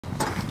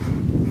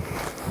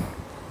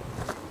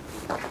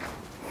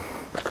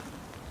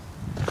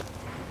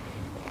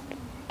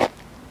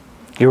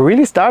You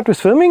really start with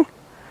filming?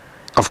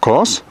 Of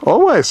course,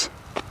 always.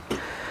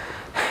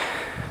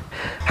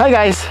 Hi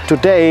guys,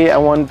 today I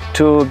want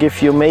to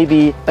give you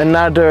maybe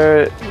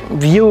another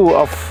view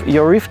of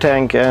your reef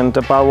tank and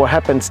about what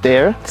happens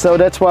there. So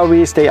that's why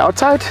we stay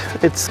outside.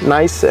 It's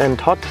nice and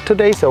hot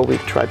today, so we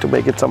try to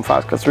make it some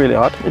fast because it's really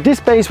hot. This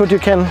space, what you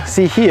can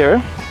see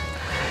here,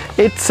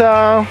 it's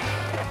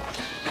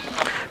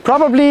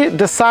probably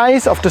the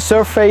size of the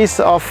surface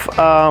of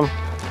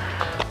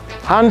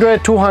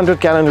 100-200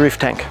 gallon reef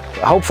tank.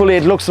 Hopefully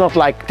it looks not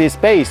like this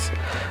space,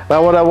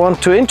 but what I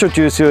want to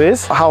introduce you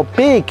is how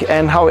big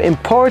and how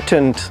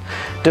important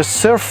the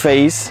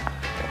surface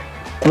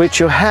which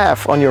you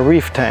have on your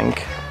reef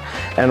tank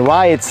and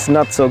why it's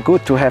not so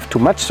good to have too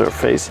much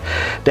surface.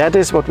 That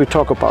is what we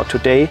talk about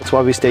today. That's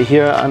why we stay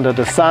here under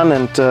the sun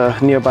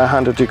and nearby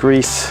 100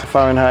 degrees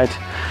Fahrenheit.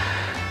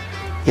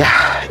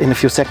 Yeah, in a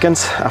few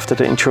seconds after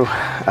the intro,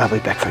 I'll be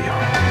back for you.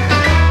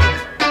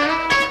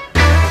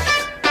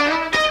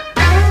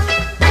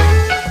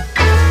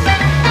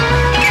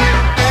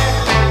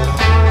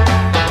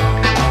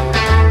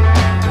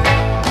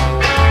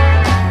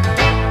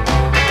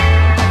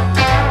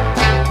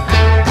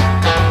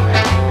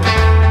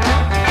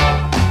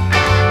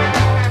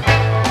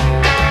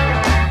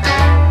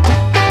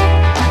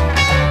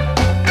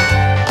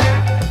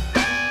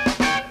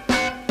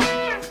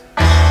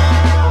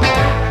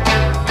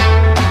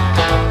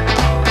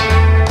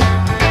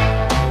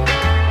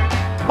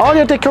 All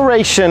your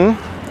decoration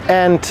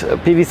and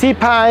PVC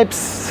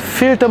pipes,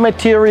 filter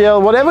material,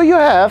 whatever you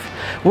have,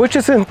 which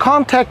is in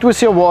contact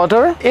with your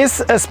water,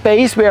 is a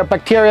space where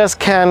bacteria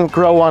can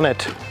grow on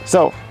it.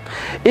 So,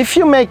 if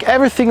you make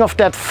everything of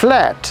that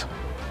flat,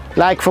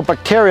 like for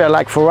bacteria,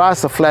 like for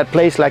us, a flat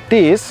place like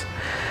this,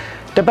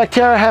 the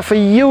bacteria have a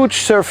huge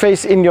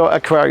surface in your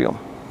aquarium.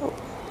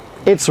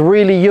 It's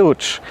really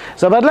huge.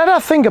 So, but let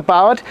us think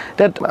about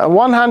that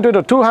 100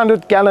 or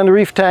 200 gallon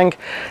reef tank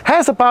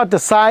has about the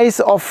size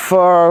of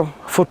a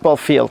football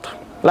field,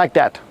 like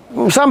that.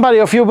 Somebody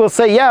of you will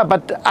say, yeah,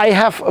 but I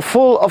have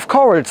full of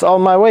corals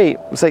on my way.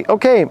 Say,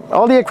 okay,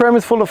 all the aquarium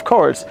is full of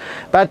corals,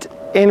 but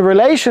in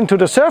relation to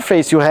the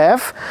surface you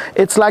have,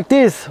 it's like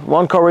this.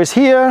 One coral is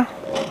here.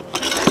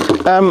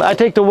 I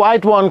take the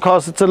white one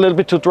because it's a little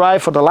bit too dry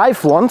for the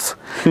live ones.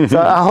 So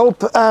I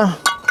hope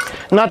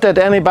not that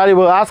anybody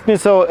will ask me,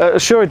 so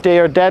sure they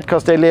are dead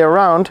because they lay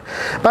around.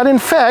 But in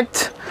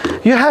fact,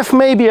 you have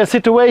maybe a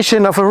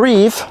situation of a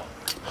reef,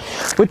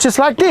 which is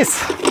like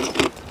this.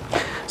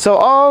 So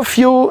all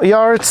few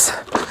yards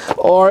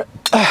or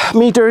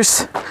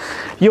meters,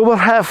 you will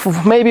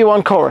have maybe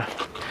one coral.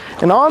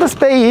 And all the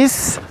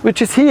space,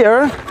 which is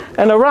here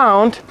and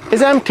around,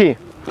 is empty.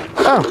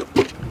 Oh.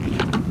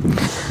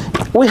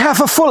 We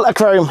have a full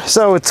aquarium,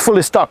 so it's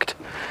fully stocked.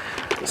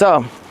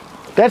 So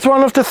that's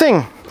one of the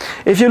things.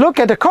 If you look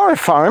at the coral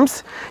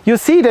farms, you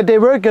see that they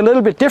work a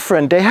little bit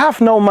different. They have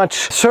no much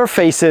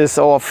surfaces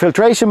or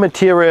filtration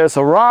materials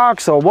or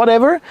rocks or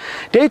whatever.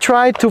 They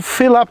try to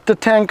fill up the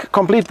tank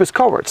complete with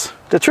corals.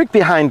 The trick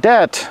behind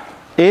that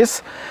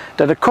is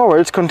that the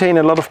corals contain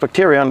a lot of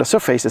bacteria on the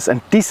surfaces,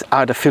 and these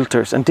are the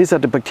filters and these are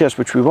the bacteria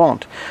which we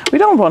want. We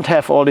don't want to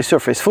have all the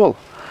surface full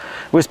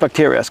with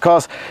bacteria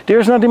because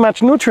there's not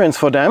much nutrients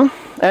for them,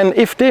 and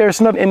if there's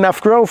not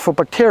enough growth for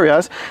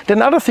bacteria,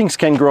 then other things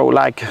can grow,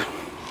 like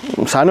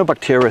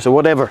cyanobacteria or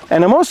whatever.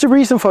 And the most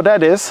reason for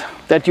that is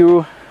that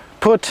you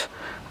put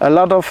a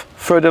lot of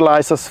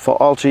fertilizers for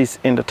algae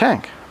in the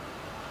tank.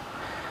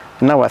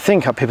 Now I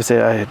think how people say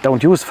I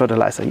don't use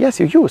fertilizer. Yes,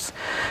 you use.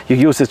 You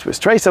use it with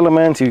trace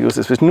elements, you use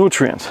it with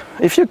nutrients.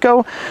 If you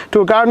go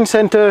to a garden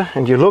center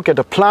and you look at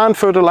a plant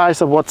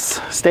fertilizer,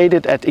 what's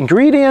stated at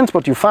ingredients,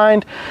 what you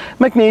find,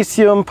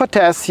 magnesium,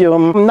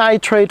 potassium,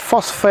 nitrate,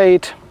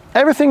 phosphate,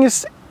 everything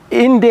is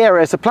in there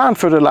as a plant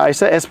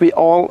fertilizer, as we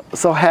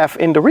also have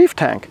in the reef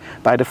tank.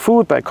 By the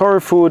food, by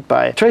coral food,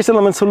 by trace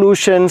element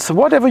solutions,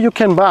 whatever you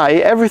can buy,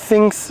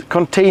 everything's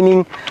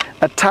containing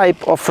a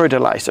type of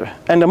fertilizer.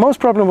 And the most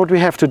problem what we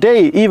have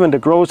today, even the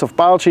growth of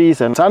algae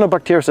and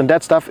cyanobacteria and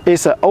that stuff,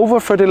 is an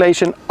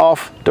over-fertilization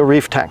of the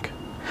reef tank.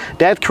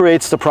 That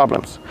creates the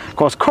problems.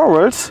 Because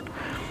corals,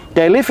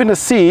 they live in the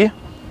sea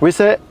with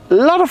a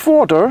lot of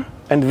water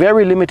and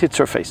very limited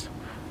surface.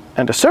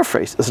 And the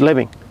surface is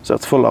living, so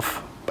it's full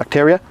of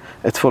bacteria,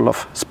 it's full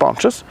of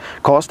sponges,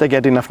 because they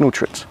get enough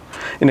nutrients.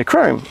 In the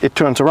aquarium, it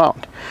turns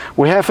around.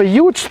 We have a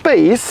huge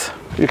space,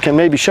 you can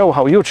maybe show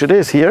how huge it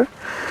is here,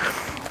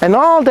 and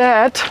all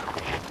that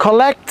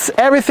collects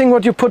everything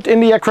what you put in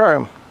the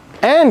aquarium.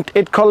 And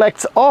it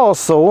collects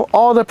also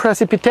all the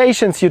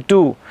precipitations you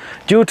do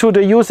due to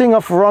the using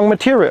of wrong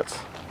materials.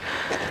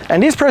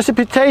 And these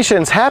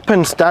precipitations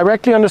happens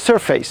directly on the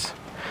surface,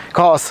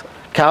 because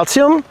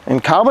calcium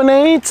and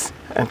carbonates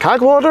and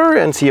calc water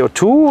and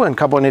CO2 and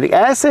carbonic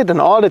acid and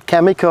all that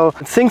chemical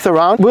things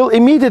around will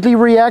immediately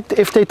react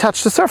if they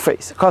touch the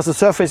surface, because the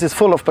surface is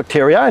full of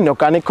bacteria and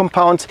organic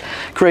compounds,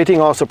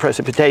 creating also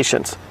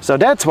precipitations. So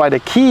that's why the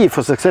key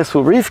for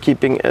successful reef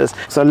keeping is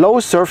so low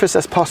surface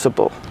as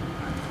possible.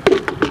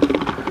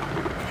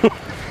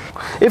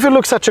 If you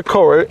look such a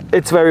coral,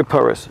 it's very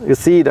porous. You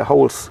see the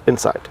holes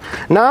inside.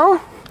 Now,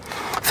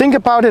 think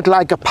about it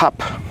like a pub,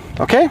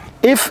 okay?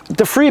 If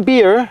the free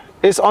beer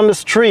is on the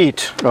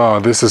street.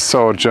 Oh, this is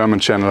so German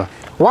channel.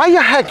 Why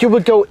the heck you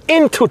would go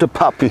into the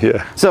pub?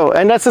 Yeah. So,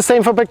 and that's the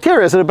same for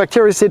bacteria. So the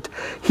bacteria sit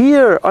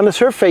here on the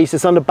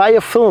surfaces, on the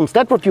biofilms.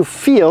 That's what you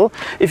feel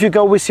if you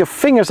go with your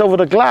fingers over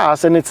the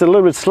glass and it's a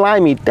little bit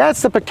slimy.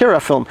 That's the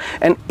bacteria film.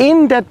 And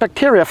in that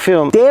bacteria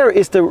film, there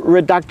is the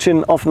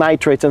reduction of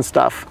nitrates and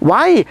stuff.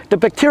 Why the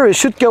bacteria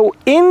should go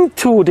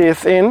into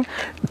this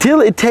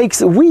till it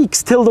takes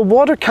weeks, till the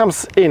water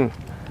comes in.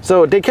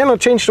 So they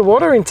cannot change the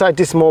water inside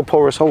these more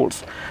porous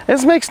holes.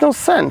 This makes no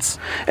sense.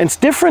 And it's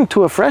different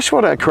to a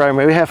freshwater aquarium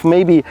where we have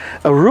maybe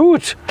a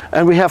root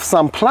and we have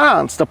some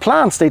plants. The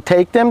plants, they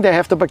take them, they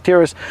have the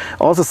bacteria,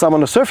 also some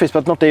on the surface,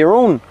 but not their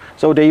own.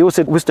 So they use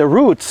it with the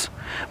roots.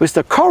 With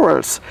the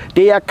corals,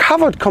 they are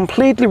covered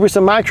completely with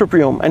the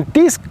microbiome. And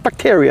these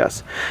bacteria,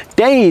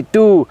 they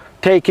do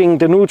taking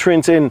the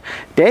nutrients in.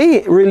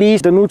 They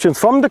release the nutrients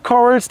from the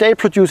corals, they're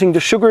producing the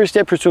sugars,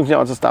 they're producing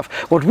all the stuff.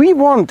 What we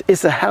want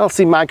is a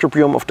healthy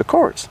microbiome of the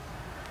corals.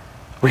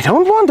 We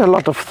don't want a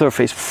lot of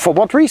surface. For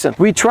what reason?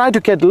 We try to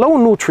get low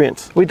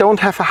nutrients. We don't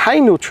have a high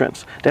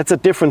nutrients. That's a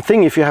different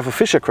thing if you have a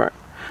fish aquarium.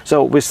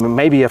 So with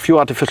maybe a few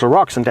artificial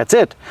rocks and that's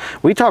it.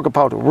 We talk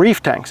about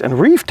reef tanks, and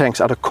reef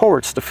tanks are the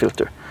corals to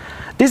filter.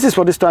 This is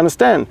what is to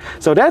understand.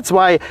 So that's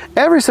why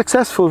every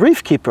successful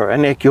reef keeper,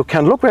 and you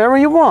can look wherever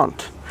you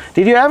want.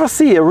 Did you ever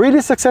see a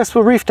really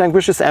successful reef tank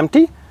which is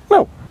empty?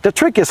 No. The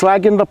trick is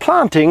like in the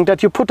planting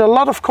that you put a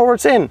lot of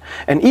corals in.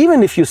 And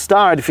even if you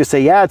start, if you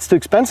say, yeah, it's too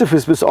expensive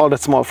with all that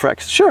small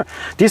fracs. Sure,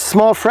 this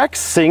small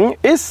fracs thing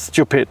is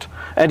stupid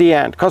at the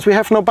end because we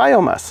have no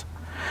biomass.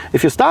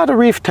 If you start a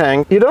reef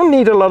tank, you don't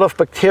need a lot of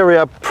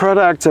bacteria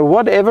products or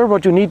whatever.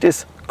 What you need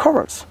is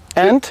corals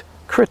and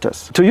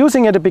critters. To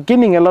using at the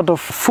beginning a lot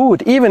of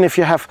food, even if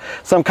you have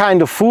some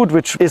kind of food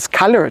which is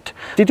colored.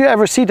 Did you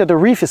ever see that a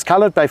reef is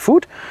colored by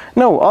food?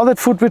 No, all that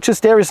food which is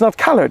there is not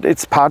colored.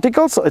 It's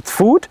particles, so it's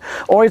food,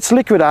 or it's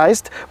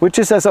liquidized, which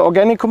is as an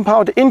organic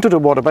compound into the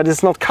water, but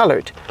it's not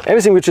colored.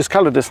 Everything which is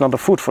colored is not a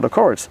food for the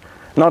corals,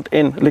 not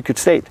in liquid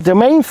state. The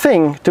main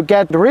thing to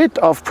get rid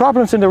of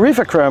problems in the reef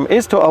aquarium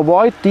is to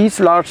avoid these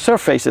large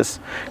surfaces.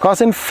 Because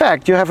in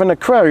fact you have an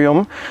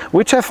aquarium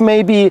which have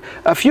maybe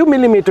a few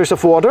millimeters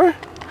of water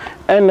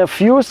and a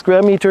few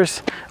square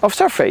meters of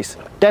surface.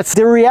 That's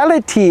the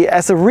reality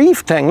as a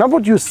reef tank, not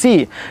what you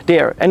see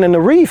there. And in a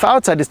reef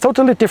outside is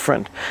totally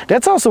different.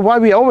 That's also why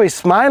we're always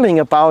smiling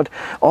about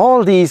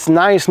all these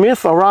nice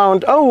myths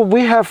around, oh,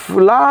 we have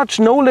large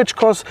knowledge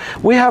because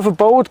we have a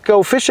boat,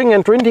 go fishing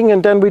and drinking,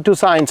 and then we do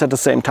science at the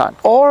same time.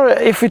 Or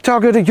if we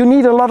talk, you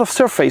need a lot of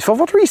surface. For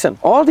what reason?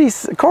 All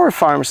these coral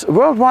farms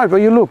worldwide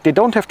where you look, they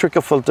don't have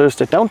trickle filters,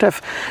 they don't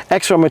have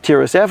extra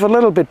materials. They have a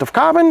little bit of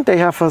carbon, they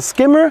have a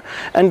skimmer,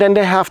 and then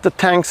they have the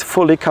tanks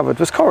fully covered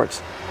with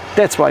corals.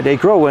 That's why they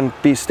grow and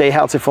stay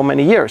healthy for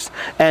many years.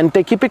 And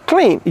they keep it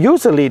clean.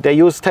 Usually they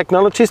use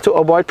technologies to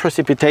avoid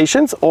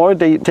precipitations, or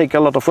they take a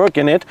lot of work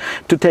in it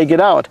to take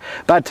it out.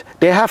 But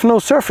they have no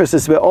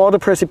surfaces where all the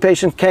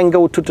precipitation can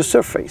go to the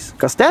surface.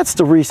 Because that's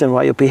the reason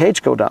why your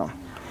pH go down.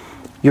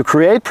 You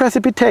create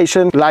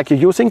precipitation like you're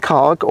using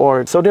calc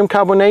or sodium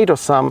carbonate or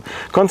some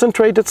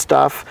concentrated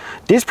stuff.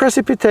 This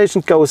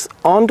precipitation goes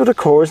onto the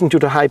cores into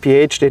the high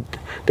pH.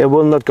 They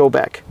will not go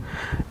back.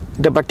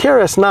 The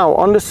bacteria now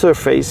on the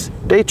surface,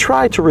 they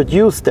try to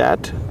reduce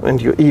that,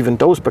 and even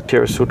those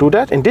bacteria who do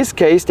that, in this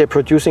case they're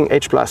producing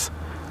H+.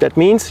 That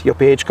means your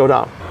pH go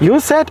down. You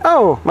said,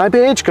 oh, my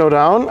pH go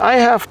down, I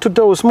have to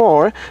dose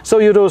more, so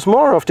you dose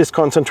more of these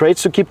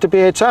concentrates to keep the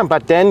pH down,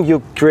 but then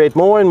you create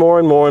more and more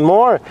and more and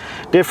more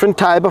different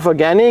type of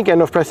organic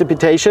and of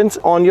precipitations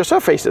on your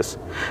surfaces.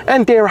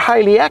 And they're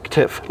highly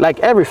active, like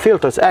every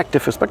filter is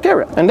active with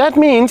bacteria. And that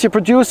means you're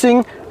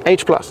producing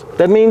H+.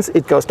 That means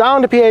it goes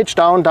down the pH,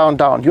 down, down,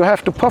 down. You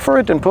have to puffer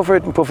it and puffer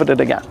it and puffer it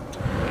again.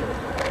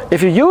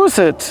 If you use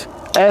it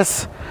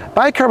as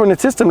bicarbonate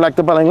system like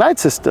the Balling light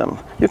system,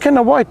 you can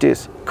avoid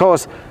this,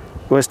 because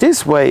with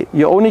this way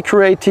you're only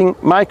creating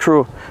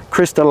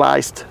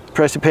microcrystallized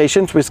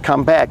precipitations which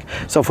come back.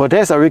 So for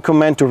this I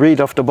recommend to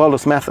read off the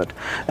bolus method,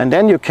 and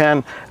then you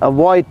can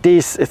avoid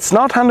this. It's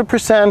not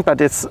 100%,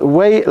 but it's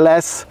way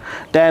less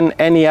than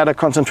any other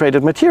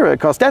concentrated material,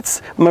 because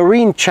that's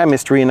marine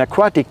chemistry and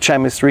aquatic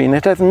chemistry, and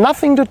it has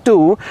nothing to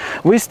do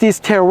with these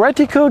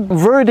theoretical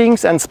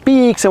wordings and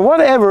speaks and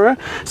whatever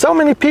so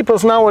many people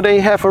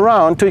nowadays have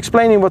around to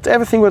explaining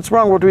everything what's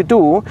wrong what we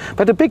do.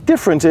 But the big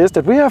difference is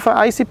that we have an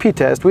ICP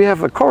test, we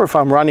have a coral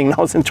farm running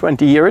now since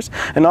 20 years,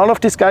 and all of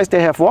these guys,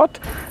 they have what?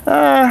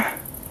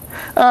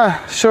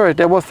 Sure,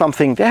 there was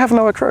something. They have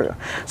no aquarium.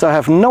 So I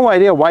have no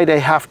idea why they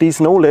have this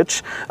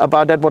knowledge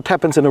about that, what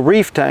happens in a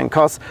reef tank.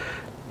 Because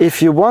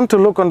if you want to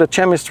look on the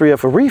chemistry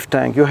of a reef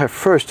tank, you have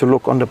first to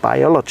look on the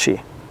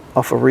biology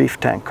of a reef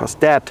tank, because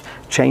that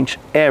changes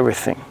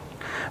everything.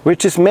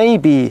 Which is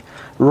maybe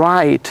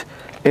right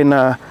in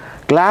a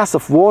glass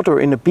of water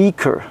in a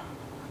beaker,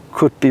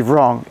 could be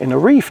wrong in a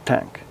reef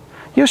tank.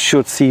 You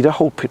should see the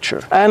whole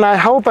picture. And I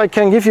hope I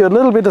can give you a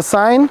little bit of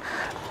sign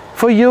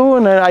for you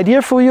and an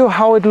idea for you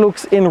how it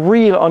looks in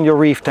real on your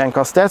reef tank,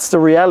 because that's the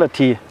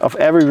reality of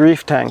every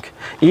reef tank,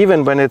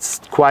 even when it's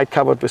quite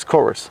covered with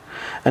corals.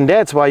 And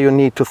that's why you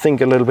need to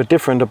think a little bit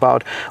different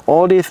about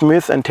all these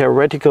myths and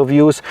theoretical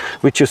views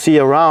which you see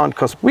around,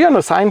 because we are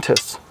no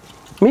scientists.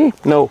 Me?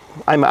 No,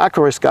 I'm an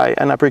aquarist guy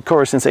and I breed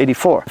corals since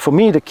 '84. For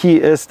me the key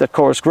is that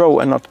corals grow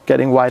and not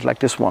getting white like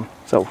this one.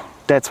 So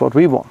that's what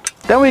we want.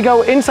 Then we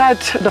go inside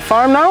the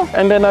farm now,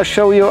 and then I'll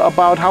show you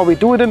about how we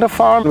do it in the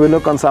farm. We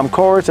look on some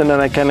corals and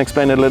then I can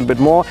explain it a little bit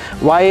more.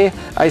 Why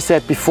I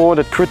said before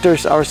that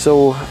critters are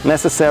so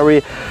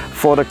necessary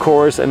for the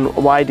corals and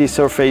why the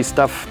surface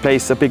stuff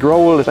plays a big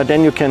role. But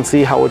then you can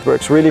see how it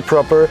works really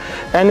proper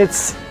and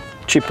it's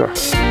cheaper.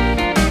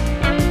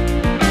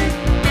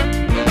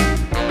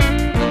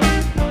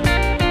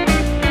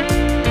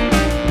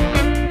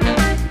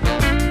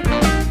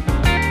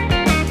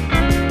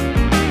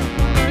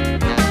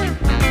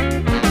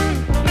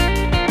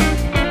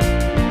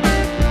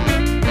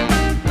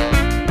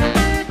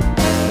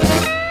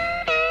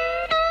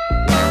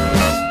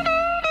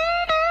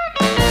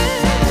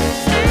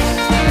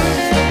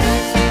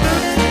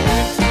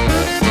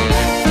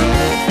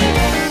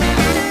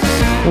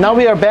 Now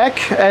we are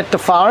back at the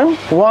farm.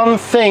 One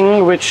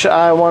thing which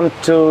I want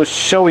to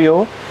show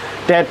you,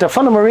 that the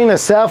Fauna Marin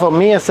itself, or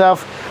me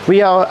itself,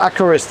 we are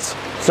aquarists.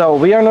 So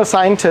we are no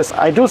scientists.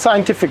 I do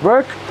scientific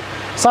work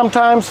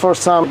sometimes for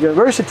some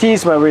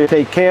universities where we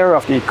take care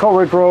of the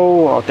coral grow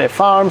or their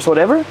farms,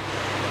 whatever.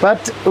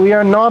 But we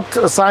are not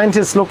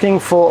scientists looking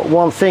for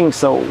one thing.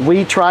 So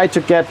we try to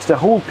get the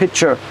whole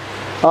picture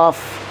of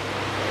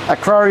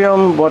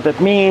aquarium, what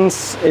that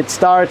means. It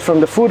starts from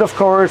the food of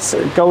course,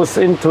 it goes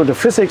into the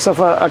physics of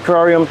an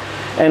aquarium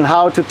and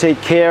how to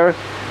take care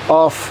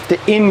of the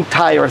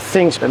entire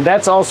thing. And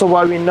that's also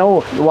why we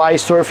know why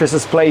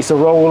surfaces plays a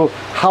role,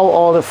 how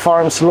all the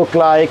farms look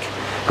like.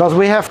 Because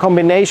we have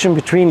combination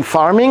between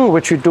farming,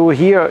 which we do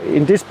here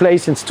in this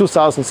place since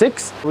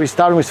 2006. We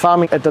started with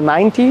farming at the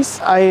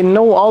 90s. I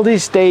know all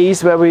these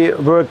days where we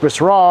work with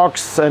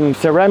rocks and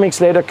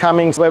ceramics later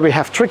coming, where we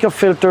have trickle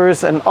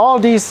filters and all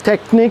these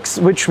techniques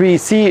which we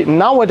see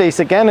nowadays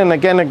again and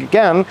again and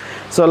again.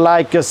 So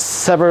like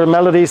several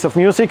melodies of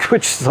music,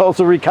 which is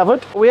also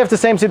recovered. We have the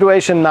same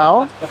situation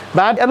now,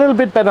 but a little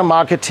bit better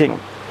marketing.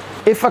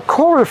 If a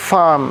coral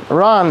farm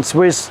runs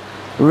with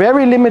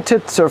very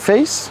limited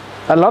surface,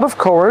 a lot of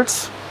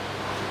corals,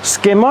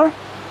 skimmer,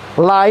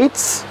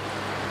 lights,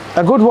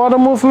 a good water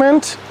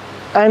movement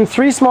and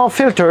 3 small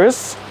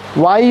filters,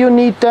 why you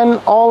need then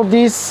all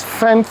these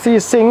fancy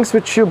things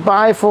which you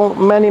buy for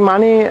many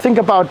money? Think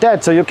about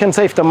that. So you can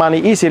save the money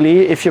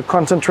easily if you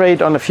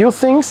concentrate on a few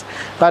things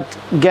but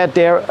get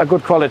there a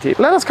good quality.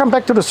 Let us come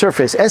back to the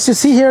surface. As you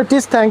see here,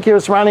 this tank here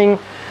is running,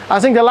 I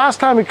think the last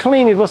time we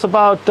cleaned it was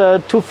about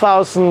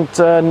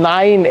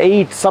 2009,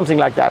 8, something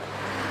like that.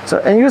 So,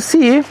 and you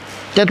see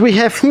that we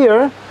have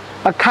here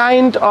a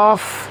kind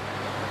of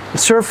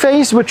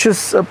surface which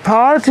is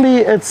partly,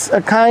 it's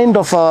a kind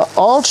of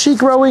algae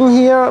growing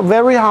here,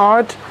 very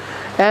hard,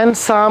 and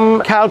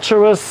some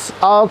calcareous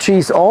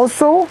algae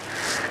also,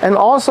 and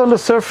also the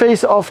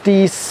surface of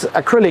these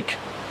acrylic.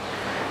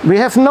 We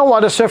have no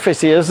other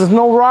surface here. There's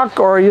no rock,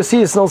 or you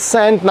see it's no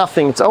sand,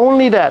 nothing. It's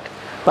only that,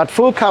 but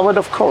full covered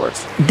of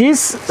corals. This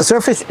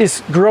surface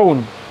is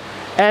grown,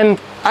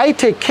 and I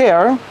take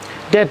care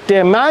that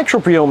the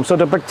microbiome, so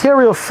the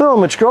bacterial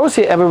film which grows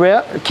here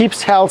everywhere,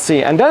 keeps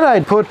healthy. And then I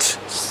put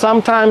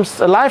sometimes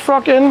a live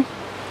rock in,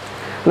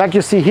 like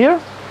you see here.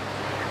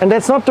 And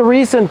that's not the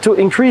reason to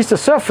increase the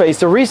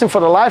surface. The reason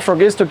for the live rock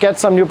is to get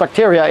some new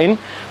bacteria in,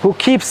 who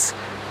keeps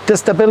the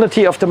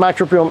stability of the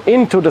microbiome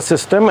into the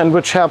system, and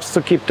which helps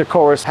to keep the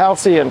corals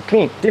healthy and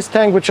clean. This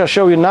tank which I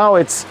show you now,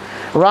 it's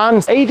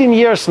runs 18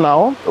 years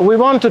now. We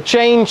want to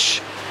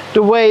change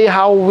the way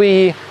how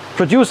we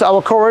produce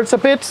our corals a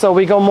bit, so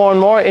we go more and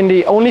more in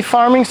the only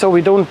farming, so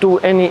we don't do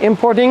any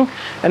importing.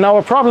 And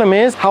our problem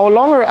is, how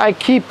longer I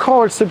keep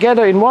corals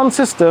together in one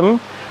system,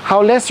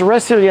 how less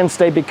resilient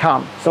they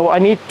become. So I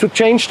need to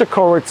change the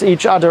corals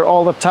each other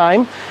all the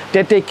time,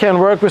 that they can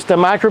work with the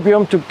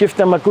microbiome to give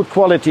them a good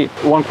quality.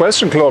 One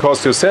question, Claude,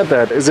 because you said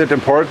that, is it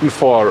important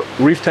for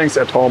reef tanks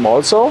at home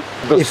also?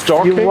 If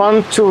you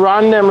want to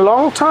run them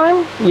long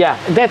time, yeah.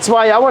 That's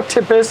why our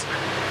tip is,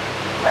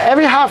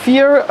 every half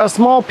year a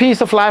small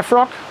piece of live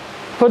rock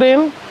put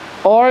in,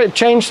 or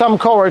change some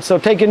corals, so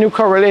take a new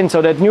coral in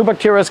so that new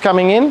bacteria is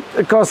coming in,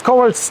 because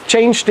corals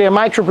change their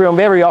microbiome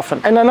very often.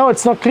 And I know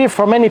it's not clear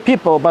for many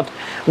people, but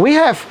we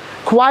have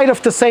quite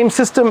of the same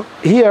system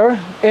here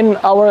in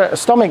our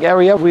stomach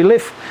area. We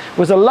live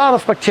with a lot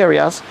of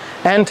bacteria,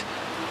 and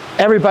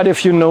everybody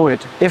of you know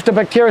it. If the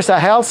bacteria are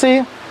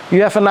healthy,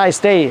 you have a nice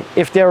day.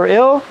 If they're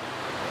ill,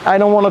 I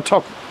don't want to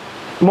talk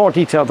more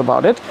detailed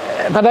about it,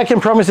 but I can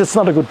promise it's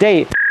not a good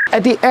day.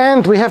 At the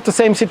end, we have the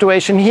same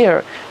situation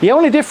here. The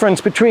only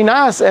difference between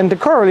us and the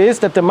coral is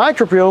that the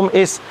microbiome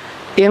is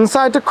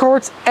inside the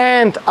corals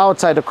and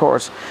outside the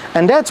corals.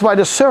 And that's why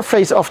the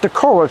surface of the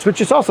corals,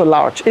 which is also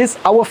large, is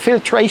our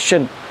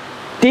filtration.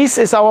 This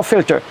is our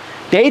filter.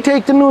 They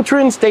take the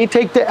nutrients, they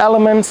take the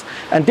elements,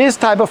 and this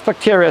type of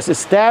bacteria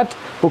is that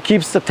who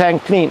keeps the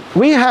tank clean.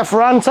 We have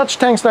run such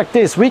tanks like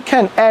this. We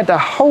can add a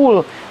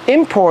whole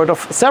import of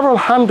several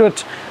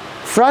hundred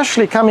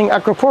freshly coming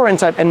aquapora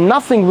inside and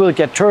nothing will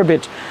get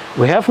turbid.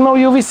 We have no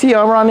UVC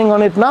running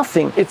on it,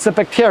 nothing. It's a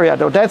bacteria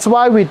though. That's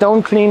why we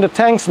don't clean the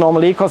tanks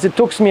normally, because it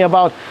took me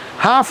about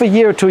half a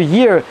year to a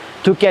year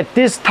to get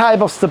this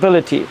type of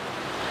stability.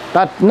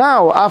 But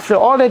now, after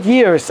all that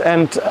years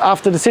and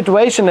after the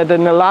situation that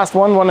in the last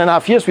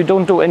 1.5 years we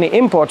don't do any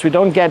imports, we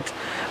don't get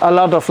a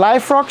lot of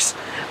live rocks,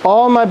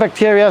 all my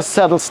bacteria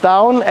settles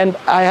down and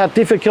I had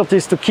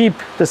difficulties to keep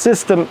the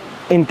system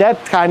in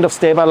that kind of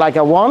stable like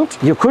I want.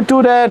 You could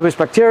do that with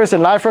bacteria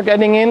and live rock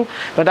adding in,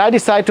 but I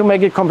decided to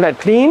make it complete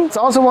clean. It's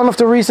also one of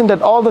the reasons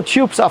that all the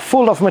tubes are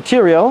full of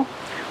material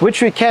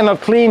which we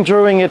cannot clean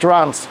during it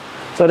runs.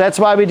 So that's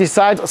why we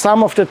decide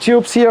some of the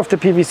tubes here of the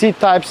PVC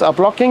types are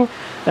blocking,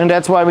 and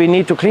that's why we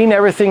need to clean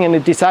everything, and we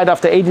decide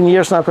after 18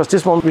 years now, because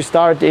this one we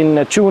start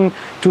in June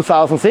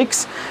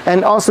 2006.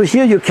 And also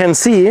here you can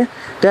see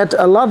that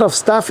a lot of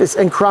stuff is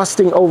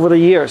encrusting over the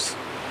years.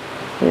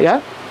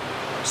 Yeah?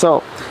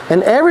 So,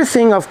 and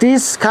everything of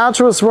these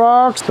calcareous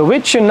rocks,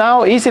 which you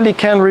now easily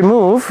can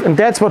remove, and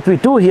that's what we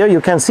do here,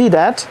 you can see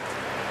that.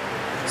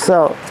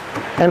 So,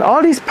 and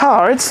all these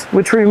parts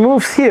which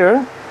removes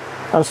here,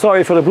 I'm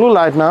sorry for the blue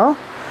light now,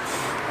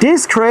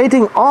 this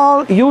creating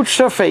all huge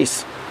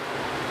surface.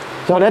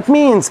 So that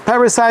means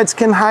parasites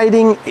can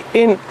hiding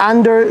in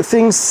under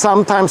things.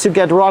 Sometimes you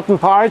get rotten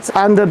parts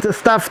under the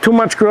stuff, too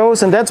much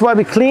grows, and that's why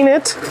we clean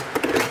it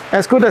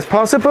as good as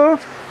possible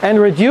and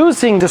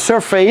reducing the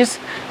surface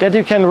that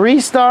you can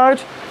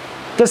restart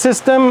the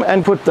system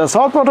and put the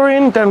salt water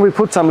in. Then we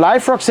put some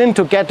live rocks in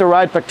to get the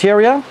right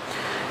bacteria.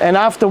 And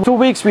after 2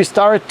 weeks we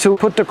start to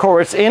put the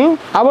corals in.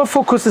 Our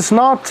focus is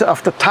not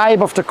of the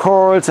type of the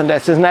corals and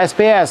that's an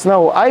SPS.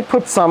 No, I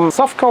put some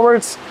soft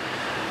corals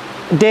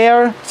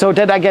there so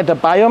that I get the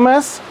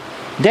biomass.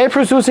 They're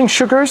producing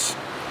sugars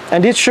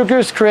and these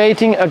sugars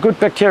creating a good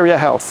bacteria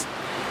health.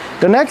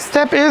 The next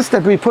step is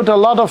that we put a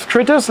lot of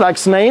critters like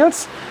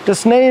snails. The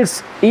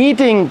snails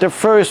eating the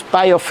first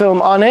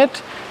biofilm on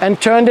it and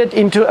turned it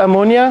into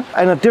ammonia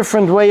and a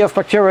different way of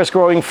bacteria is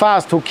growing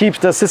fast to keep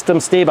the system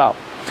stable.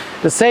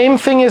 The same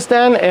thing is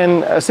then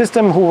in a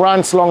system who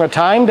runs longer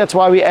time. That's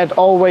why we add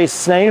always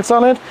snails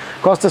on it,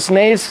 because the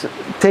snails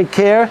take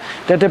care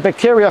that the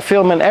bacteria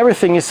film and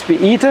everything is to be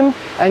eaten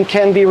and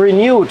can be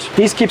renewed.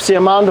 This keeps the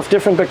amount of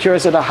different bacteria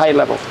at a high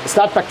level.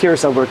 Start bacteria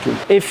are working.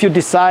 If you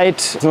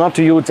decide not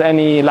to use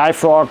any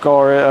live rock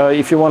or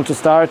if you want to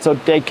start, so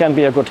they can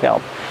be a good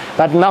help.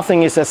 But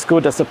nothing is as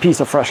good as a piece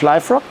of fresh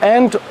live rock.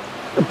 And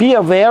be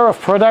aware of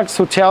products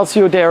who tells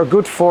you they are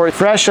good for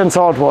fresh and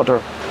salt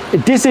water.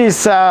 This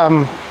is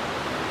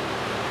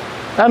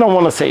I don't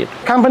want to say it.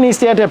 Companies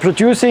there, they're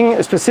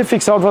producing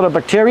specific saltwater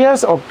bacteria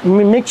or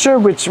mixture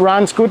which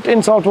runs good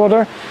in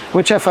saltwater,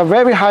 which have a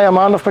very high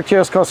amount of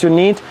bacteria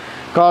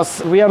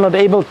because we are not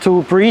able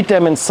to breed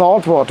them in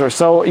saltwater.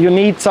 So you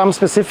need some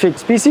specific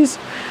species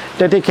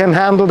that they can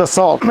handle the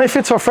salt. If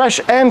it's for fresh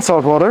and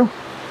saltwater,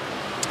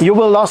 you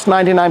will lose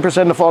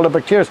 99% of all the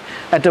bacteria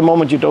at the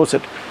moment you dose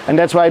it. And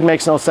that's why it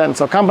makes no sense.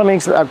 So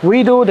companies like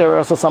we do, there are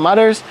also some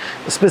others,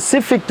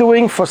 specific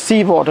doing for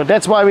seawater.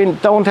 That's why we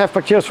don't have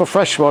bacteria for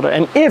freshwater.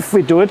 And if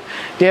we do it,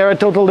 they are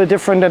totally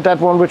different than that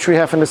one which we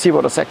have in the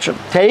seawater section.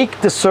 Take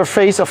the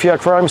surface of your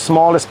aquarium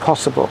small as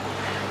possible.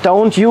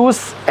 Don't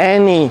use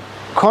any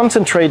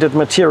concentrated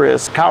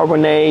materials,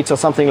 carbonates or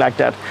something like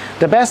that.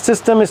 The best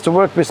system is to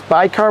work with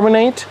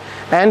bicarbonate,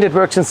 and it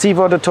works in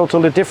seawater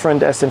totally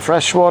different as in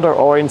freshwater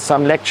or in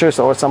some lectures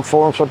or some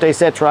forums. What they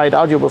said, try it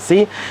out, you will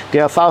see.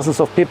 There are thousands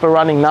of people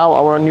running now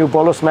our new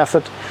bolus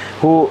method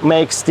who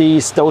makes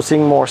these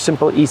dosing more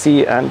simple,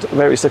 easy and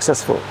very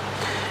successful.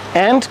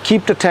 And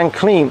keep the tank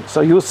clean.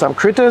 So use some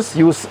critters,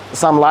 use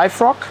some live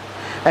rock,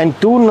 and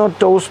do not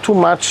dose too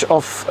much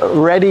of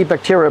ready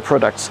bacteria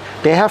products.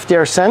 They have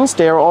their sense,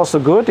 they are also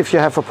good if you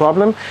have a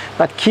problem,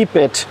 but keep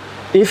it.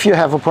 If you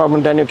have a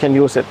problem, then you can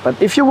use it. But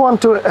if you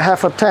want to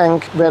have a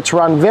tank that's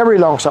run very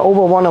long, so over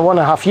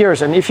 1.5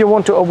 years, and if you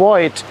want to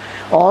avoid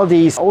all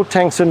these old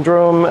tank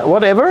syndrome,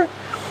 whatever,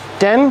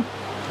 then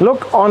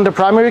look on the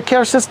primary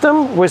care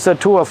system with a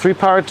 2 or 3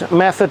 part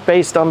method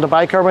based on the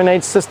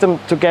bicarbonate system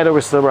together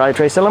with the right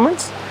trace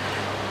elements.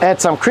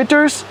 Add some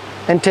critters,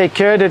 and take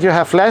care that you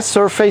have less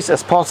surface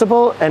as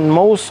possible and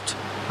most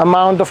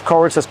amount of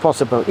corals as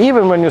possible,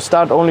 even when you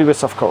start only with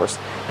soft corals.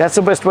 That's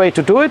the best way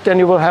to do it, then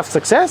you will have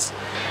success.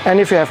 And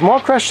if you have more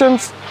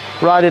questions,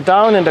 write it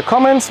down in the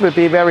comments. We'll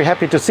be very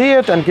happy to see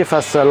it and give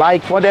us a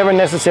like, whatever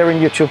necessary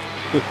in YouTube.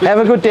 Have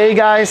a good day,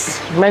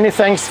 guys. Many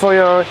thanks for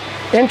your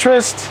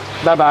interest.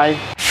 Bye-bye.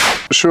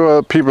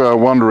 Sure, people are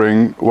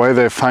wondering why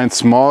they find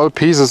small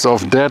pieces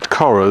of dead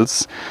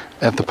corals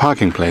at the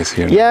parking place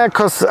here. Yeah,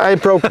 because I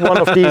broke one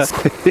of these.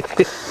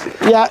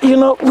 Yeah, you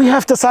know, we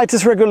have the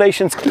CITES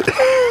regulations.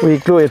 We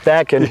glue it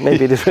back and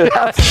maybe this will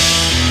help.